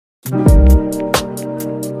You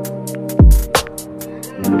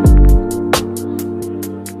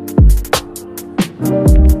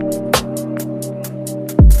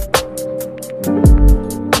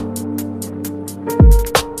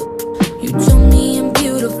told me I'm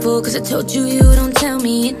beautiful, 'cause I told you you don't tell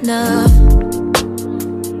me enough.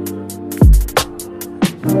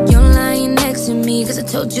 You're lying next to me, 'cause I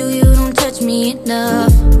told you you don't touch me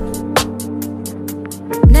enough.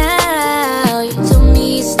 Now you told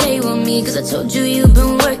me you stay with me, 'cause I told you you've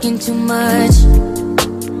been working too much.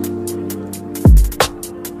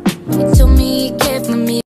 You told me you cared for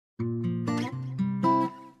me.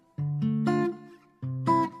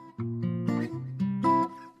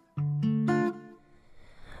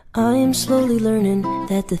 I am slowly learning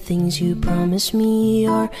that the things you promised me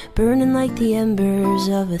are burning like the embers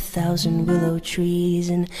of 1,000 willow trees,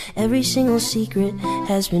 and every single secret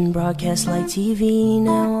has been broadcast like TV.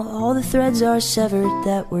 Now all the threads are severed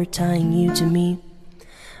that were tying you to me.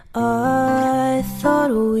 I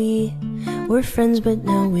thought we were friends, but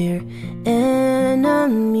now we're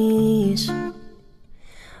enemies.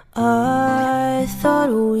 I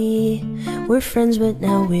thought we were friends, but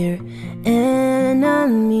now we're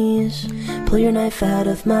enemies. Pull your knife out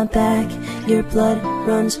of my back, your blood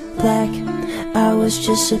runs black. I was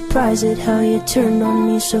just surprised at how you turned on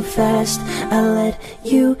me so fast. I let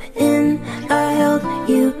you in, I held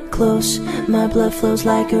you close. My blood flows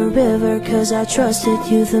like a river, 'cause I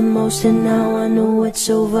trusted you the most. And now I know it's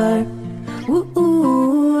over.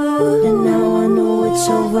 Ooh, and now I know it's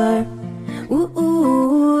over. Ooh,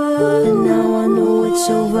 and now I know it's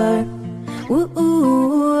over.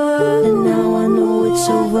 Ooh, and now I know it's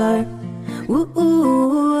over. Ooh,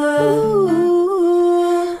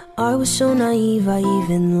 I was so naive, I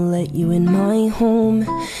even let you in my home.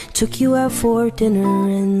 Took you out for dinner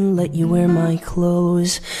and let you wear my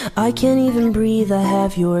clothes. I can't even breathe, I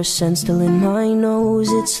have your scent still in my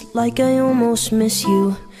nose. It's like I almost miss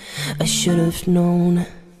you, I should have known.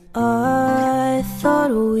 I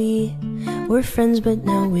thought we were friends, but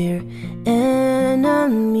now we're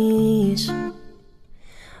enemies.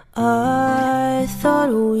 I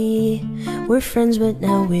thought we were friends, but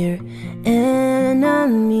now we're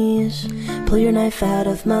enemies. Pull your knife out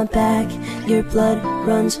of my back, your blood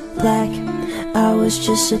runs black. I was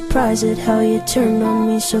just surprised at how you turned on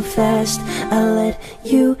me so fast. I let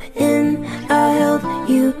you in, I held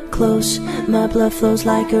you close. My blood flows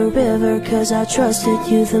like a river, 'cause I trusted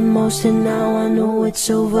you the most. And now I know it's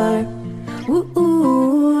over. Ooh,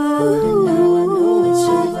 and now I know it's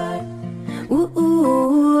over. Ooh,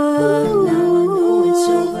 and now I know it's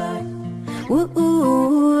over. Ooh,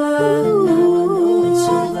 and now I know it's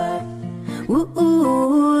over. Ooh,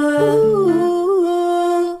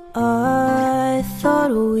 I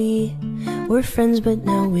thought we were friends, but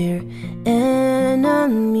now we're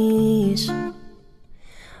enemies.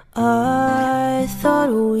 I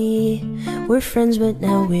thought we were friends, but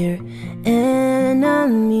now we're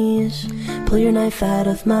enemies. Pull your knife out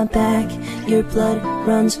of my back, your blood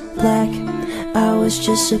runs black. I was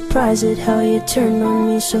just surprised at how you turned on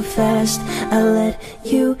me so fast. I let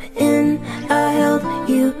you in, I held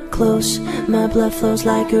you close. My blood flows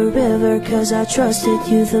like a river, 'cause I trusted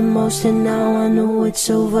you the most. And now I know it's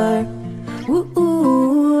over. Ooh.